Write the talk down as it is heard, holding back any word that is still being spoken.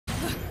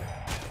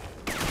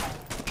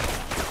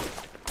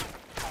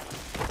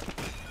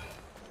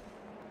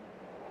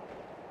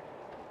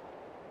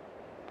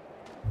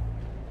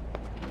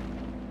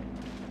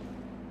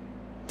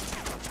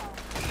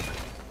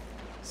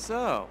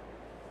So,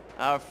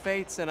 our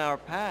fates and our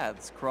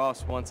paths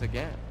cross once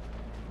again.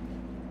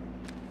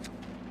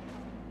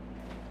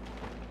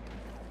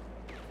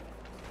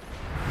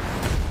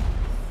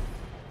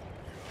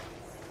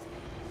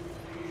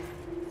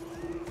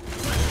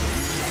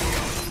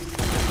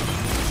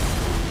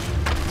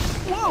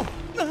 Whoa!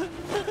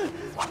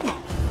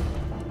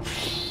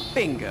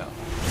 Bingo.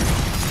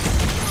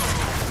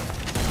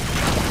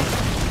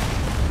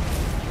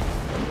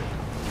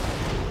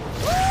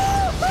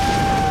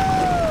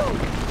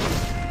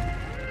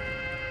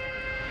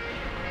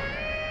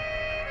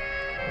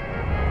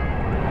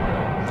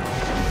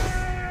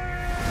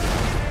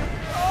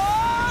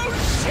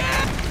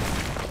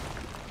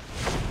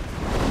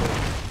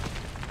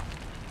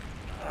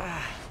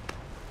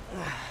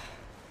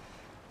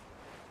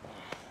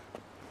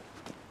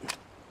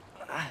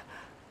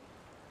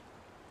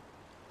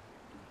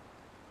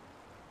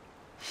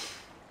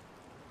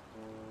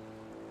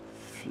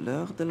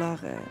 Fleur de la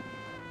Reine,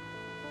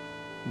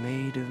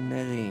 Maid of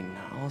Nerine,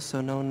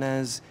 also known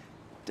as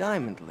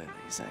diamond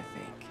lilies, I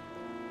think.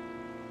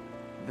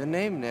 The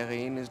name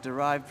Nerine is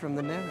derived from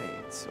the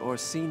Nereids, or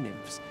sea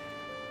nymphs.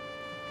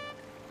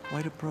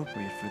 Quite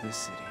appropriate for this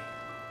city.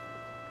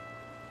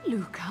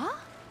 Luka?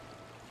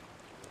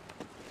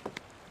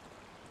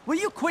 Will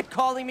you quit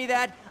calling me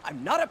that?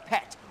 I'm not a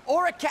pet,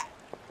 or a cat!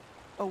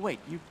 Oh wait,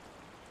 you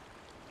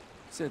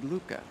said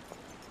Luka.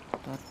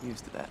 Not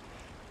used to that.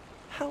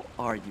 How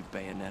are you,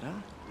 Bayonetta?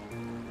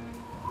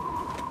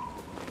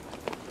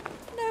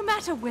 No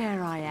matter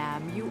where I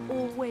am, you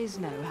always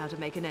know how to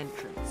make an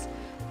entrance.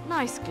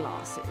 Nice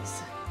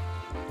glasses.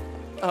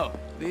 Oh,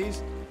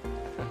 these?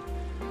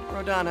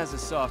 Rodan has a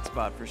soft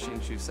spot for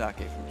Shinshu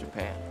sake from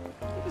Japan.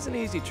 It was an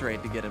easy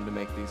trade to get him to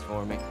make these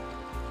for me.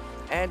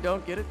 And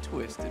don't get it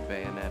twisted,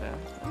 Bayonetta.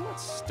 I'm not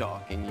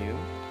stalking you.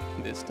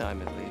 This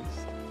time, at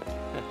least.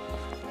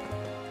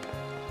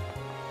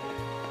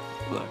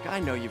 Look, I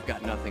know you've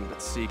got nothing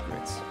but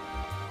secrets.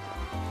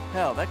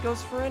 Hell, that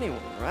goes for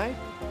anyone, right?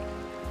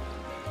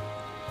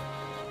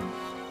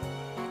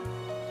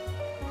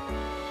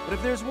 But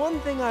if there's one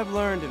thing I've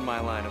learned in my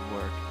line of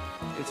work,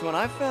 it's when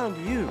I found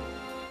you,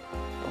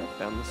 I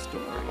found the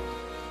story.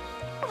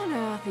 What on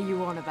earth are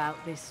you on about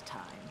this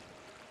time?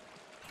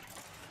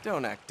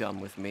 Don't act dumb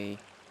with me.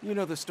 You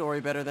know the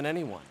story better than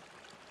anyone.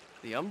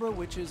 The Umbra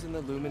Witches and the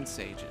Lumen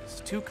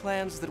Sages, two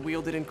clans that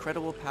wielded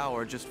incredible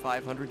power just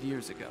 500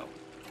 years ago.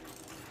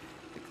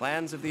 The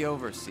clans of the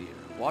Overseer,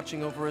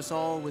 watching over us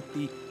all with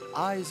the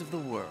eyes of the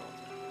world,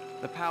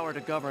 the power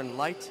to govern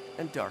light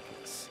and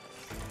darkness.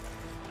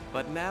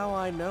 But now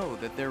I know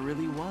that there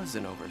really was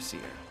an Overseer.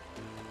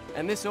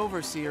 And this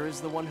Overseer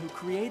is the one who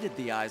created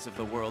the eyes of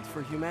the world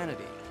for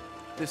humanity.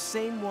 The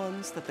same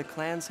ones that the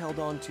clans held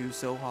on to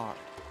so hard.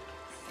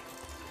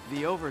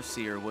 The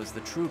Overseer was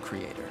the true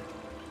creator.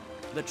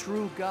 The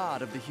true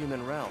god of the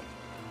human realm.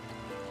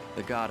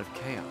 The god of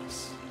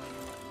chaos.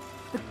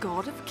 The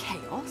god of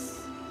chaos?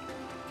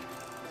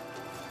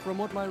 From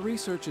what my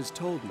research has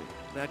told me,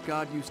 that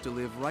god used to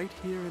live right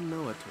here in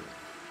Noatur.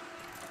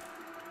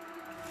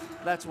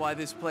 That's why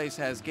this place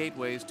has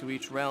gateways to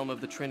each realm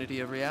of the Trinity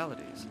of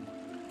Realities.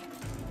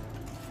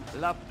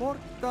 La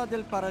Porta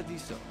del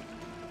Paradiso,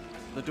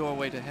 the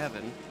doorway to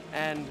heaven,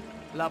 and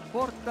La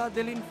Porta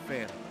del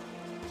Inferno,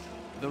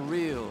 the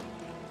real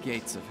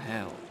gates of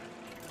hell.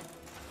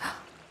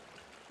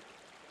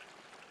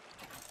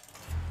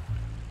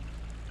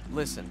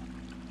 Listen,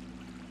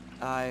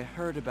 I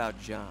heard about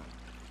John.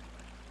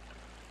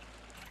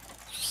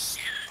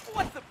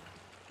 What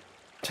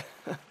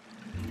the?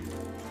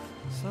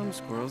 Some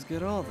squirrels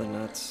get all the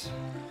nuts.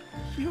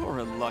 You're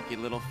a lucky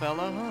little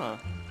fella, huh?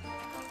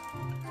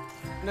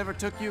 Never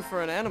took you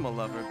for an animal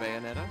lover,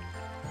 Bayonetta.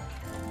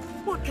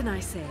 What can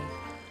I say?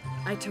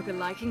 I took a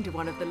liking to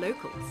one of the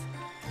locals.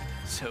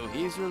 So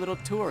he's your little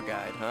tour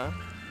guide, huh?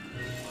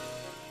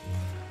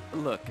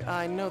 Look,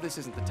 I know this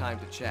isn't the time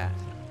to chat.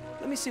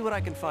 Let me see what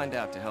I can find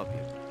out to help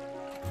you.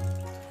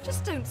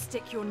 Just don't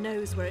stick your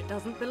nose where it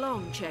doesn't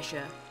belong,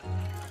 Cheshire.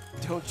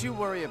 Don't you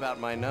worry about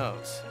my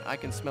nose. I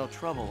can smell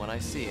trouble when I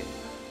see it.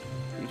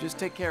 You just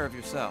take care of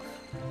yourself.